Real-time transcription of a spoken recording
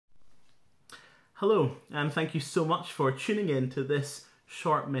Hello, and thank you so much for tuning in to this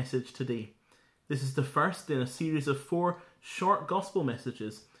short message today. This is the first in a series of 4 short gospel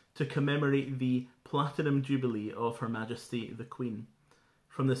messages to commemorate the Platinum Jubilee of Her Majesty the Queen.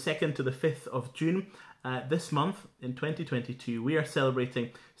 From the 2nd to the 5th of June this month in 2022, we are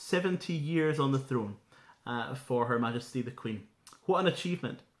celebrating 70 years on the throne for Her Majesty the Queen. What an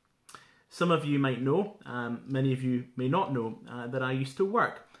achievement! Some of you might know, many of you may not know, that I used to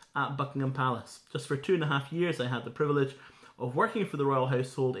work at Buckingham Palace. Just for 2.5 years I had the privilege of working for the royal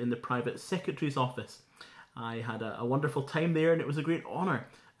household in the private secretary's office. I had a wonderful time there, and it was a great honour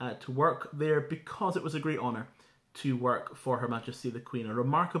to work there because it was a great honour to work for Her Majesty the Queen, a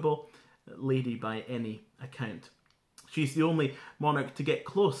remarkable lady by any account. She's the only monarch to get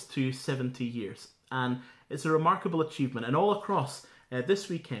close to 70 years, and it's a remarkable achievement. And all across this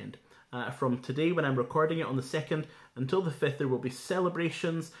weekend, from today when I'm recording it on the 2nd until the 5th, there will be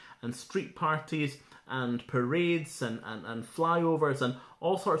celebrations and street parties and parades and flyovers, and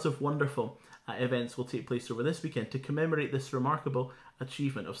all sorts of wonderful events will take place over this weekend to commemorate this remarkable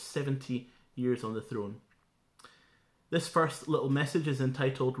achievement of 70 years on the throne. This first little message is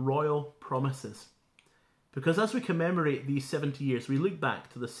entitled Royal Promises, because as we commemorate these 70 years, we look back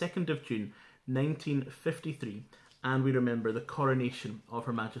to the 2nd of June 1953, and we remember the coronation of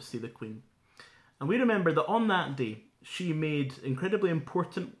Her Majesty the Queen. And we remember that on that day, she made incredibly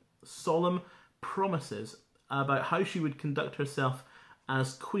important, solemn promises about how she would conduct herself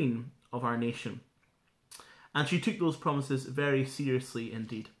as Queen of our nation. And she took those promises very seriously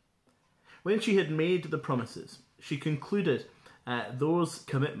indeed. When she had made the promises, she concluded those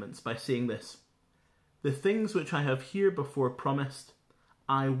commitments by saying this: "The things which I have herebefore promised,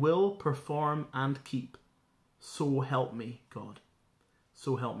 I will perform and keep. So help me God.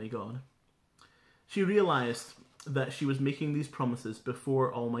 So help me God." She realised that she was making these promises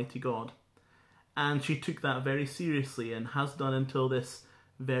before Almighty God, and she took that very seriously and has done until this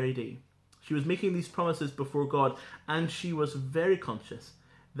very day. She was making these promises before God, and she was very conscious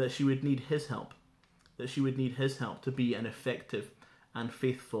that she would need His help, to be an effective and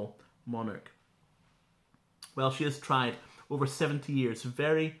faithful monarch. Well, she has tried over 70 years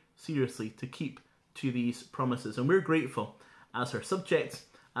very seriously to keep to these promises, and we're grateful as her subjects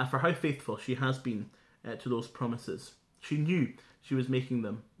for how faithful she has been to those promises. She knew she was making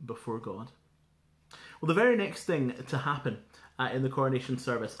them before God. Well, the very next thing to happen in the coronation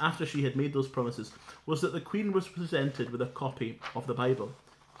service after she had made those promises was that the Queen was presented with a copy of the Bible.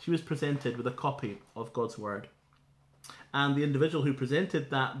 She was presented with a copy of God's Word. And the individual who presented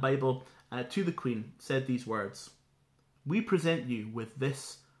that Bible to the Queen said these words: "We present you with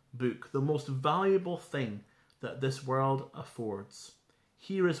this book, the most valuable thing that this world affords.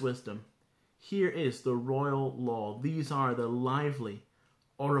 Here is wisdom. Here is the royal law. These are the lively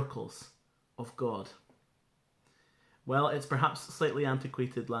oracles of God." Well, it's perhaps slightly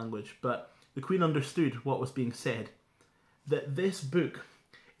antiquated language, but the Queen understood what was being said. That this book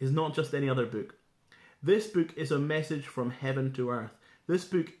is not just any other book. This book is a message from heaven to earth. This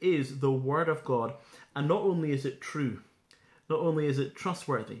book is the Word of God, and not only is it true, not only is it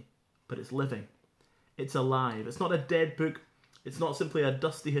trustworthy, but it's living. It's alive. It's not a dead book. It's not simply a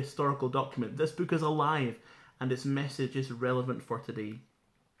dusty historical document. This book is alive, and its message is relevant for today.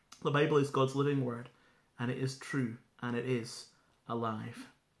 The Bible is God's living word, and it is true, and it is alive.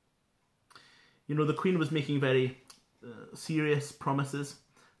 You know, the Queen was making very serious promises,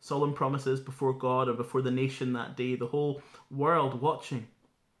 solemn promises before God and before the nation that day, the whole world watching.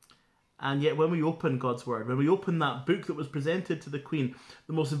 And yet when we open God's Word, when we open that book that was presented to the Queen,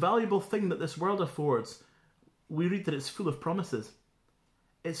 the most valuable thing that this world affords, we read that it's full of promises.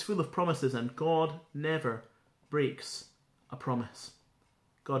 It's full of promises, and God never breaks a promise.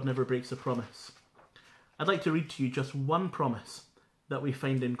 God never breaks a promise. I'd like to read to you just one promise that we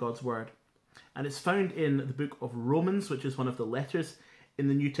find in God's Word. And it's found in the book of Romans, which is one of the letters in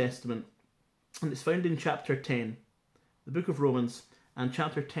the New Testament. And it's found in chapter 10, the book of Romans, and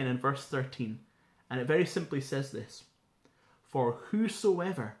chapter 10 and verse 13, and it very simply says this: "For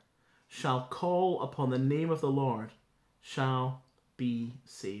whosoever shall call upon the name of the Lord shall be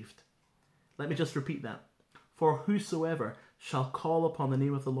saved." Let me just repeat that. For whosoever shall call upon the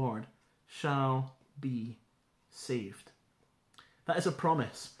name of the Lord shall be saved. That is a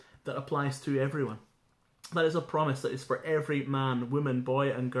promise that applies to everyone. That is a promise that is for every man, woman,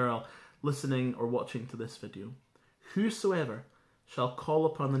 boy and girl listening or watching to this video. Whosoever shall call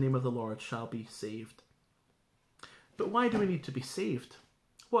upon the name of the Lord shall be saved. But why do we need to be saved?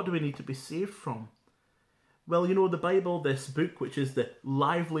 What do we need to be saved from? Well, you know, the Bible, this book, which is the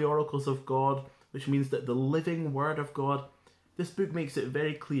lively oracles of God, which means that the living Word of God, this book makes it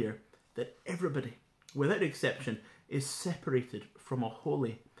very clear that everybody, without exception, is separated from a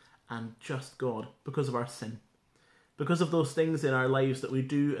holy and just God because of our sin. Because of those things in our lives that we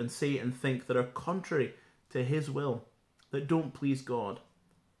do and say and think that are contrary to his will, that don't please God.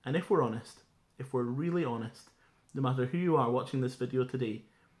 And if we're honest, if we're really honest, no matter who you are watching this video today,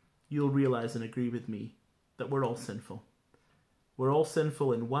 you'll realise and agree with me that we're all sinful. We're all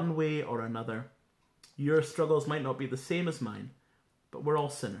sinful in one way or another. Your struggles might not be the same as mine, but we're all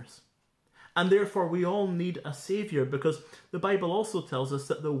sinners. And therefore we all need a saviour, because the Bible also tells us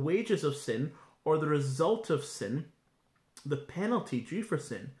that the wages of sin, or the result of sin, the penalty due for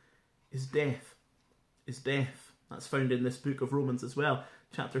sin, is death. Is death. That's found in this book of Romans as well,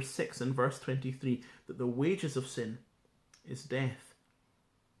 chapter 6 and verse 23, that the wages of sin is death.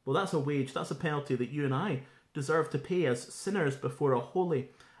 Well, that's a wage, that's a penalty that you and I deserve to pay as sinners before a holy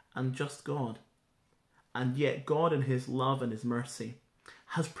and just God. And yet God, in his love and his mercy,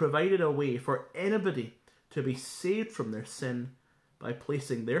 has provided a way for anybody to be saved from their sin by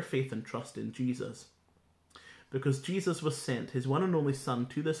placing their faith and trust in Jesus. Because Jesus was sent, his one and only Son,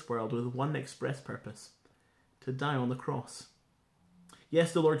 to this world with one express purpose: to die on the cross.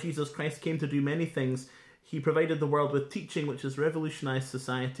 Yes, the Lord Jesus Christ came to do many things. He provided the world with teaching which has revolutionized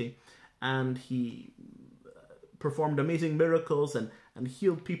society, and he performed amazing miracles and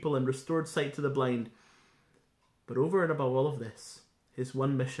healed people and restored sight to the blind. But over and above all of this, his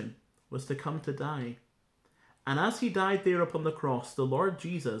one mission was to come to die. And as he died there upon the cross, the Lord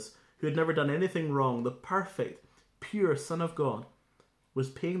Jesus, who had never done anything wrong, the perfect, pure Son of God, was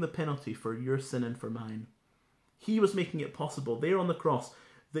paying the penalty for your sin and for mine. He was making it possible there on the cross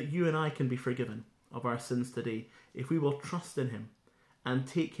that you and I can be forgiven of our sins today if we will trust in him and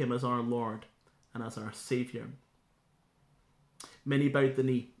take him as our Lord and as our Saviour. Many bowed the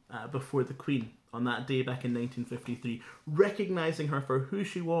knee before the Queen on that day back in 1953, recognising her for who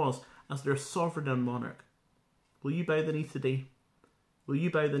she was as their sovereign and monarch. Will you bow the knee today? Will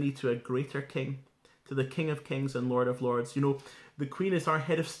you bow the knee to a greater King, to the King of Kings and Lord of Lords? You know, the Queen is our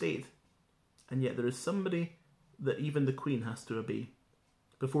head of state, and yet there is somebody that even the Queen has to obey,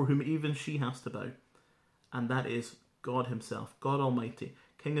 before whom even she has to bow, and that is God himself, God Almighty,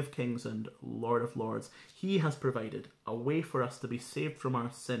 King of Kings and Lord of Lords. He has provided a way for us to be saved from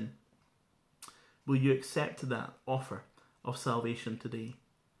our sin. Will you accept that offer of salvation today?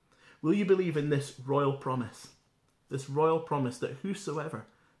 Will you believe in this royal promise that whosoever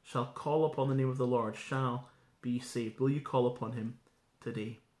shall call upon the name of the Lord shall be saved? Will you call upon him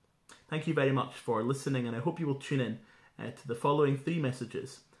today? Thank you very much for listening, and I hope you will tune in to the following 3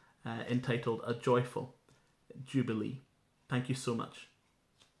 messages entitled A Joyful Jubilee. Thank you so much.